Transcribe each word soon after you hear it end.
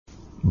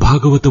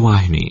Bhagavata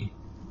Vahini,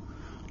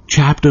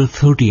 Chapter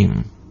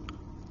 13.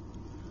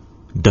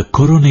 The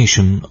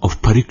Coronation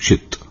of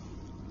Parikshit.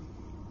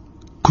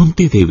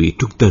 Kunti Devi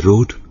took the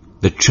road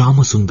that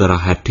Shyamasundara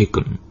had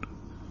taken.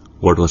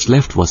 What was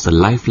left was the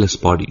lifeless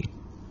body.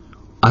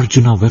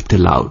 Arjuna wept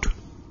aloud.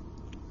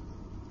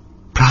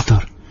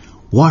 Brother,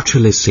 what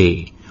shall I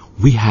say?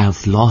 We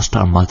have lost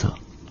our mother.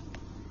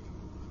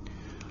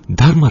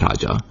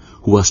 Dharmaraja,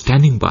 who was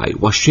standing by,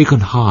 was shaken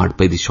hard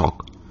by the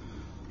shock.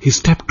 He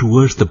stepped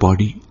towards the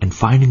body and,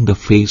 finding the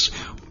face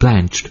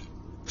blanched,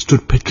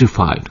 stood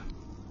petrified.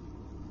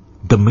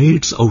 The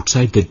maids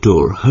outside the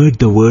door heard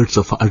the words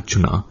of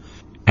Arjuna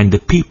and they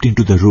peeped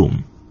into the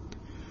room.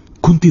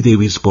 Kunti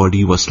Devi's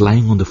body was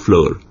lying on the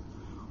floor.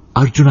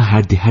 Arjuna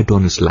had the head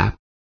on his lap.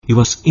 He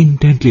was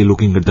intently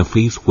looking at the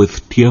face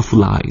with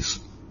tearful eyes.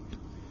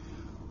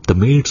 The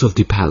maids of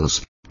the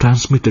palace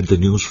transmitted the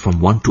news from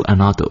one to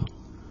another.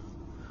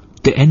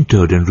 They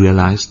entered and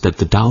realized that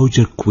the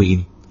Dowager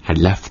Queen had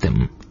left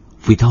them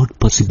without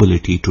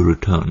possibility to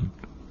return.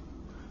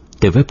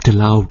 They wept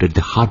aloud at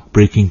the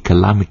heartbreaking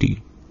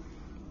calamity.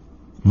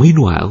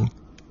 Meanwhile,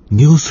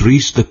 news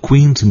reached the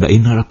queens in the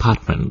inner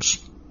apartments.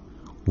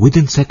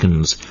 Within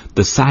seconds,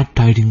 the sad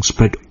tidings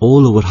spread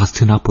all over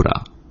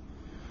Hastinapura.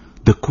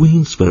 The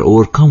queens were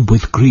overcome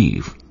with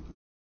grief.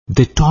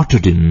 They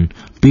tottered in,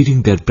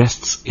 beating their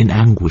breasts in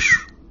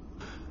anguish.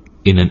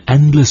 In an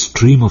endless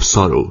stream of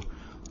sorrow,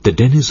 the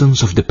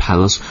denizens of the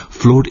palace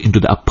flowed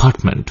into the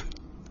apartment.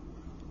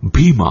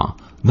 Bhima,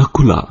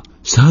 Nakula,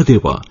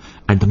 Sahadeva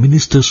and the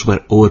ministers were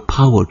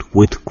overpowered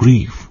with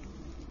grief.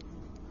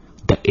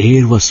 The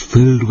air was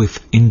filled with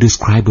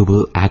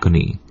indescribable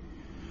agony.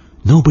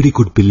 Nobody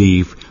could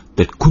believe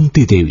that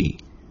Kunti Devi,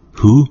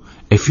 who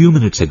a few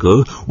minutes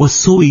ago was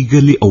so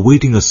eagerly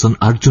awaiting her son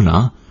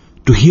Arjuna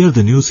to hear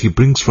the news he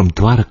brings from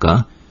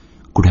Dwaraka,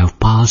 could have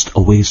passed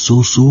away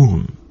so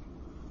soon.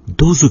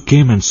 Those who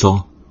came and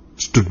saw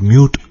stood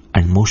mute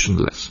and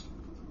motionless.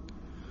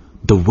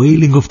 The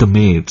wailing of the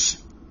maids,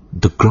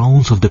 the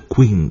groans of the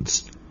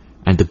queens,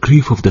 and the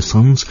grief of the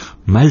sons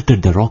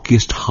melted the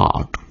rockiest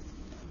heart.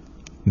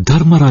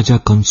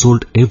 Dharmaraja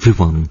consoled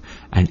everyone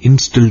and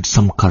instilled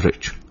some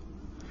courage.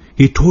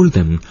 He told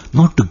them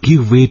not to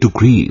give way to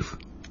grief.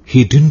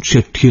 He didn't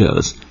shed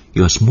tears.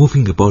 He was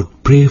moving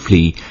about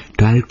bravely,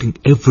 directing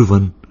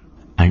everyone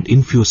and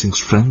infusing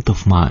strength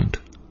of mind.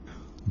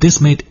 This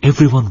made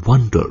everyone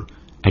wonder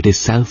at his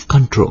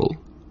self-control.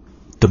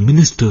 The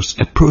ministers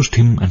approached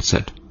him and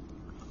said,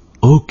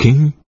 "O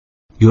king,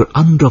 your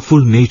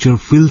unruffled nature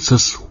fills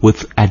us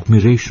with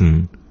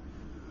admiration.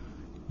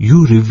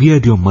 You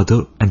revered your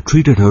mother and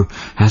treated her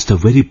as the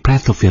very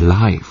breath of your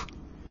life.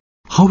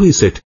 How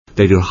is it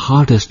that your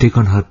heart has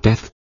taken her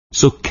death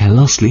so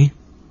callously?"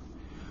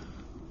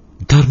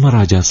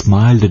 Dharmaraja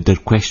smiled at their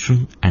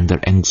question and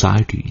their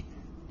anxiety.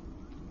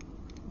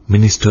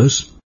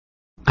 "Ministers,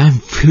 I am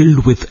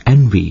filled with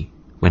envy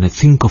when I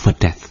think of her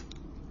death.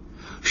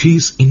 She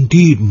is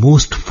indeed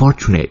most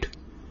fortunate.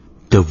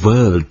 The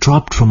world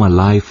dropped from her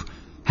life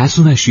as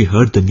soon as she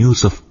heard the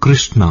news of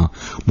Krishna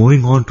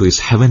moving on to his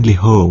heavenly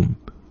home.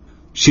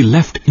 She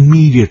left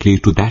immediately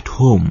to that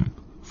home,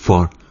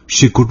 for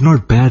she could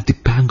not bear the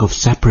pang of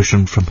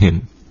separation from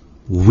him.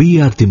 We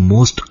are the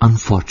most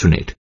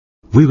unfortunate.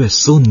 We were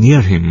so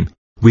near him,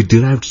 we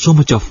derived so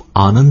much of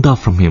Ananda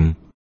from him.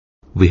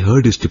 We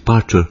heard his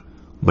departure,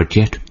 but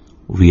yet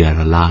we are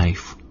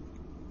alive.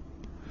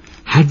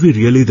 Had we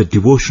really the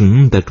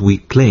devotion that we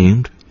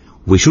claimed,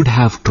 we should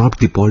have dropped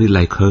the body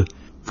like her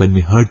when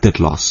we heard that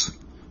loss.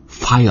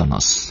 Fie on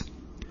us.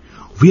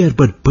 We are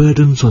but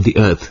burdens on the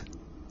earth.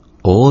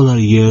 All our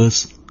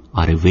years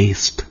are a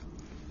waste."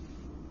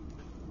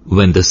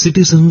 When the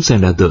citizens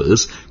and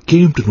others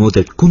came to know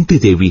that Kunti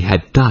Devi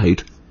had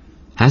died,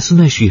 as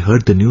soon as she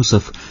heard the news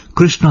of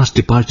Krishna's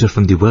departure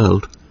from the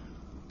world,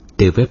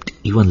 they wept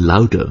even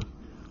louder,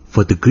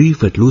 for the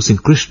grief at losing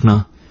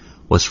Krishna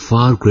was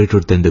far greater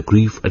than the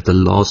grief at the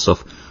loss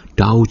of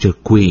Dowager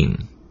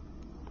Queen.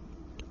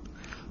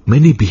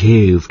 Many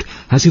behaved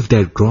as if they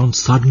had grown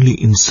suddenly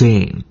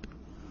insane.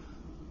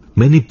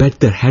 Many bet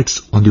their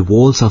heads on the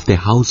walls of their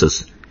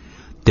houses.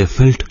 They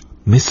felt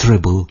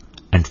miserable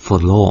and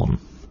forlorn.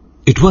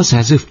 It was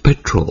as if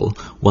petrol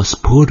was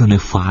poured on a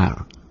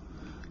fire.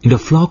 In a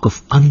flock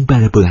of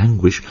unbearable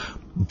anguish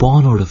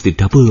born out of the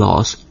double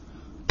loss,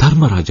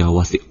 Dharmaraja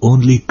was the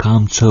only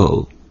calm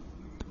soul.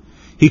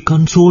 He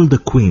consoled the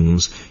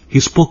queens. He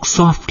spoke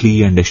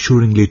softly and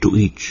assuringly to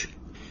each.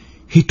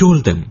 He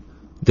told them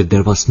that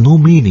there was no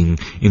meaning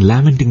in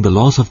lamenting the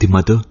loss of the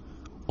mother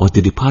or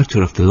the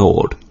departure of the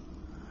Lord.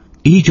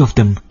 Each of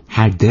them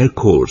had their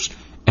course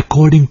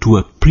according to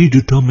a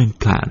predetermined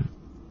plan.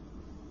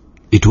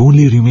 It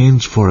only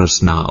remains for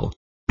us now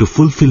to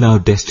fulfill our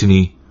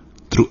destiny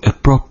through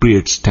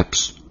appropriate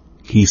steps,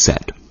 he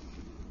said.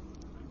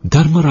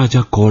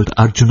 Dharmaraja called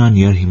Arjuna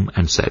near him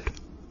and said,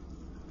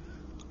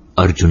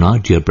 "Arjuna,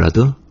 dear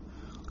brother,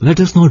 let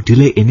us not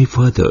delay any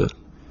further.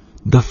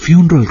 The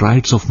funeral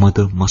rites of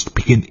mother must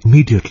begin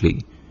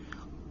immediately.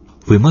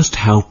 We must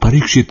have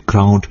Parikshit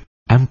crowned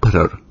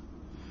emperor.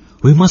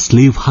 We must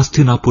leave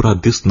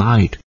Hastinapura this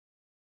night.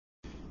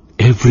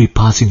 Every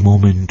passing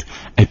moment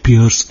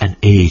appears an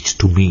age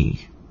to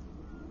me.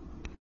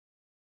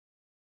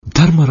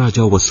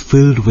 Dharmaraja was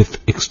filled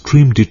with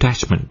extreme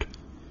detachment,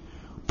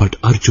 but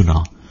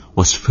Arjuna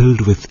was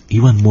filled with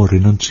even more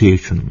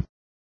renunciation.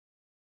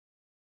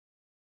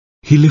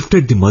 He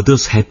lifted the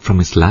mother's head from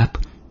his lap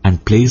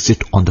and placed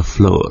it on the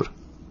floor.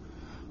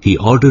 He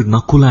ordered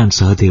Nakula and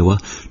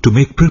Sahadeva to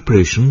make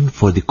preparation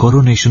for the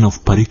coronation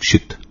of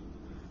Parikshit.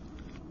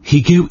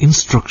 He gave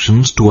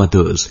instructions to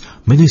others,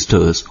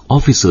 ministers,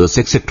 officers,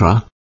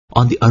 etc.,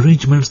 on the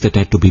arrangements that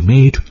had to be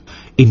made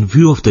in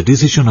view of the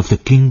decision of the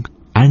king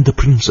and the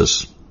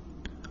princess.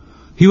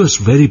 He was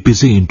very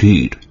busy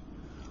indeed.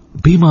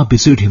 Bhima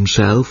busied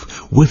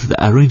himself with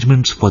the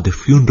arrangements for the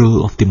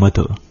funeral of the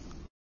mother.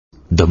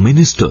 The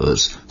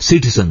ministers,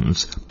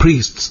 citizens,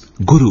 priests,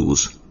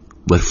 gurus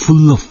were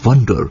full of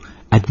wonder,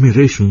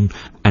 admiration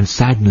and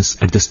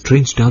sadness at the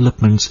strange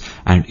developments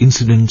and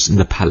incidents in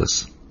the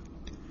palace.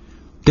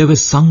 They were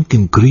sunk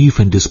in grief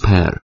and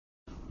despair,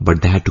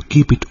 but they had to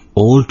keep it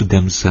all to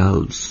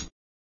themselves.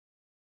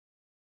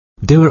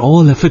 They were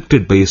all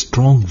affected by a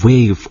strong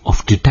wave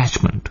of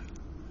detachment.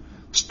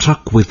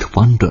 Struck with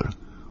wonder,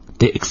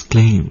 they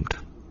exclaimed,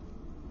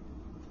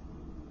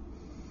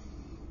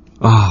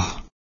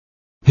 "Ah,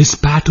 his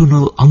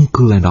paternal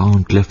uncle and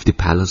aunt left the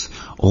palace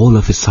all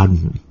of a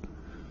sudden."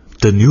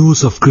 The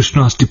news of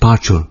Krishna's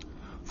departure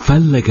fell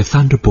like a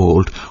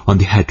thunderbolt on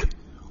the head,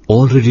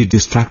 already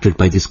distracted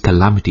by this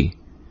calamity.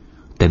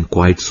 Then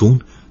quite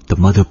soon the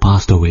mother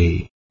passed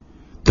away.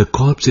 The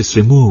corpse is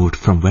removed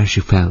from where she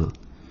fell.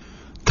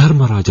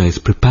 Dharmaraja is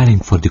preparing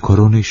for the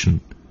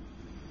coronation,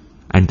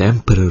 and the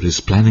emperor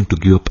is planning to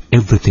give up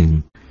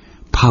everything,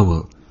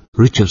 power,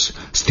 riches,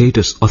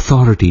 status,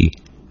 authority,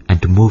 and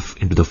to move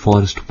into the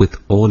forest with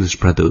all his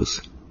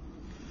brothers.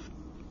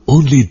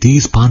 Only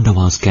these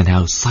Pandavas can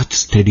have such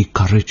steady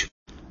courage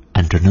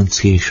and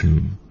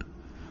renunciation.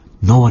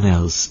 No one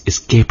else is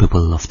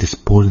capable of this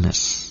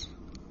boldness.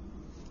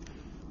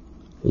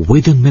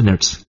 Within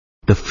minutes,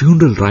 the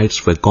funeral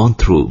rites were gone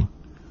through.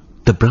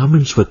 The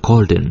Brahmins were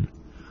called in.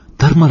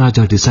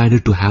 Dharmaraja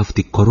decided to have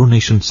the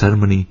coronation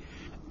ceremony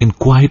in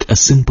quite a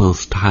simple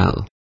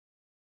style.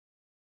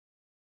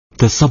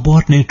 The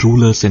subordinate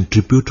rulers and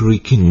tributary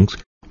kings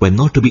were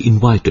not to be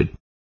invited,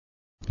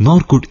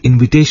 nor could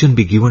invitation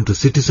be given to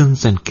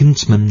citizens and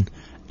kinsmen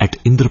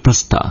at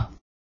Indraprastha.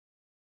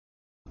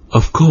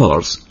 Of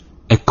course,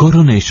 a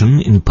coronation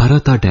in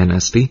Bharata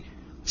dynasty,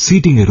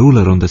 seating a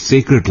ruler on the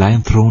sacred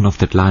lion throne of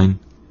that line,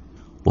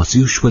 was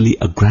usually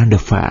a grand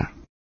affair.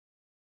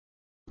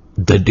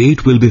 The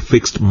date will be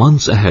fixed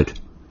months ahead,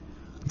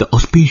 the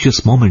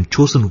auspicious moment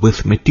chosen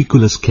with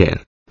meticulous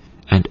care,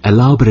 and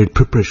elaborate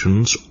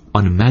preparations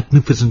on a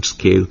magnificent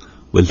scale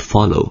will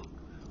follow.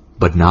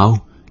 But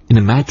now, in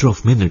a matter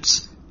of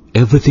minutes,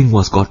 everything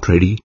was got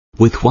ready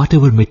with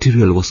whatever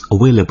material was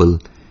available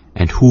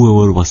and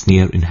whoever was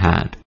near in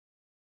hand.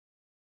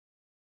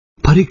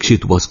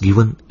 Parikshit was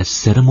given a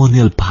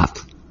ceremonial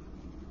bath.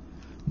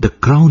 The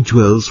crown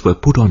jewels were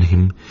put on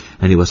him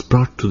and he was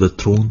brought to the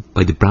throne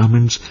by the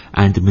Brahmins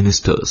and the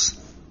ministers.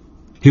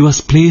 He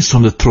was placed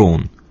on the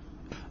throne,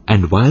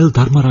 and while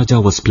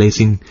Dharmaraja was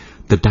placing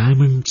the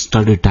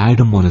diamond-studded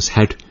diadem on his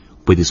head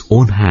with his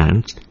own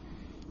hands,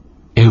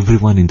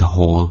 everyone in the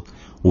hall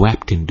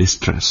wept in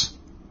distress.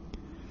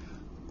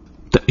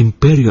 The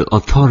imperial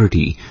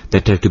authority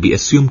that had to be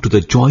assumed to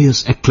the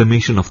joyous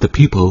acclamation of the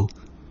people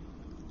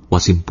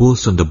was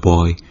imposed on the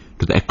boy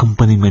to the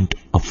accompaniment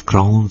of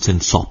crowns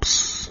and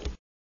sobs.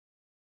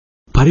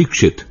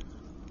 Parikshit,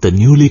 the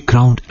newly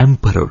crowned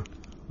emperor,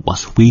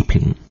 was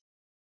weeping.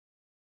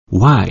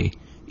 Why,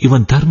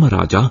 even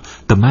Dharmaraja,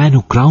 the man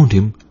who crowned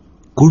him,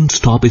 couldn't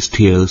stop his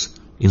tears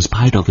in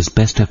spite of his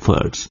best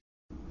efforts.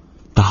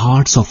 The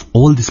hearts of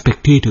all the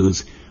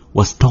spectators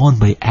was torn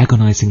by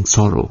agonizing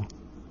sorrow.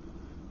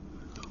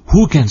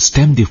 Who can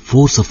stem the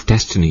force of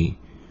destiny?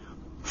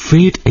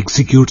 Fate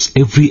executes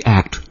every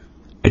act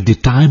at the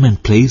time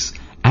and place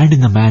and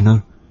in the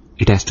manner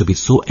it has to be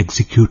so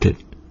executed.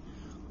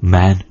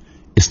 Man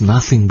is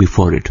nothing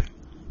before it.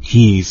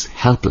 He is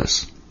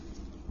helpless.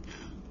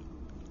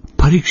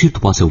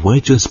 Parikshit was a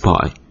virtuous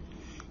boy.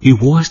 He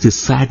watched the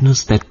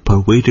sadness that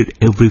pervaded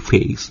every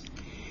face.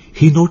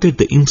 He noted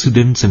the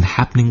incidents and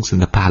happenings in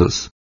the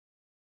palace.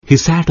 He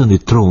sat on the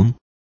throne,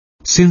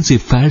 since he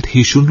felt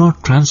he should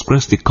not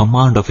transgress the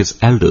command of his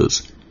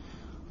elders.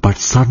 But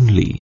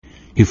suddenly,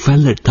 he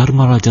fell at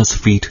Dharmaraja's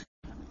feet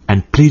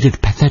and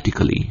pleaded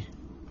pathetically,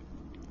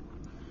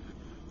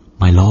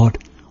 "My lord,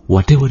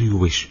 whatever you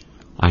wish,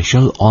 I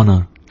shall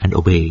honor and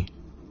obey.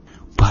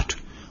 But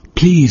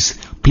please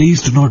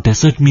do not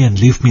desert me and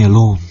leave me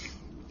alone."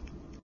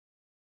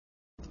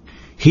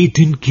 He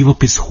didn't give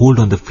up his hold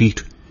on the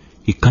feet.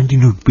 He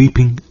continued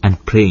weeping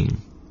and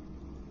praying.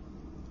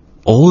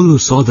 All who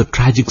saw the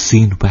tragic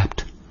scene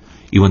wept.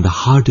 Even the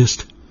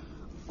hardest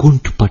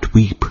couldn't but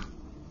weep.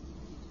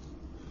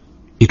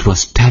 It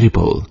was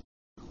terrible,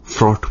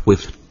 fraught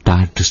with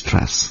dire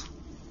distress.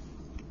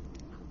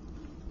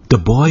 The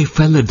boy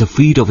fell at the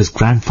feet of his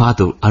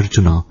grandfather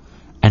Arjuna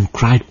and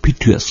cried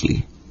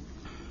piteously,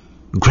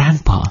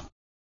 "Grandpa,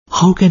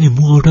 how can you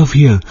move out of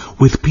here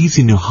with peace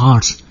in your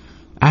hearts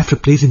after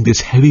placing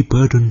this heavy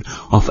burden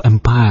of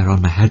empire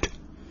on my head?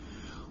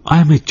 I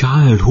am a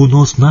child who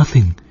knows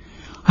nothing.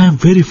 I am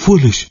very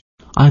foolish.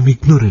 I am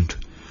ignorant.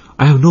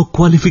 I have no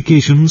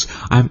qualifications.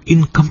 I am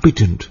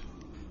incompetent.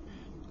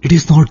 It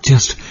is not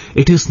just,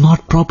 it is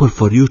not proper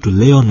for you to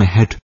lay on my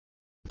head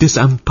this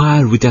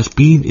empire which has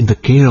been in the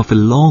care of a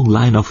long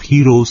line of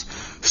heroes,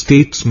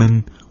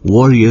 statesmen,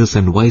 warriors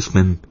and wise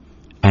men,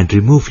 and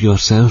remove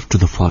yourself to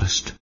the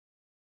forest.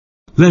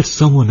 Let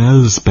someone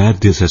else bear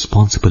this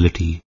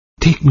responsibility.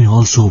 Take me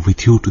also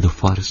with you to the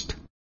forest."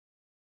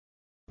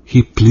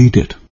 He pleaded.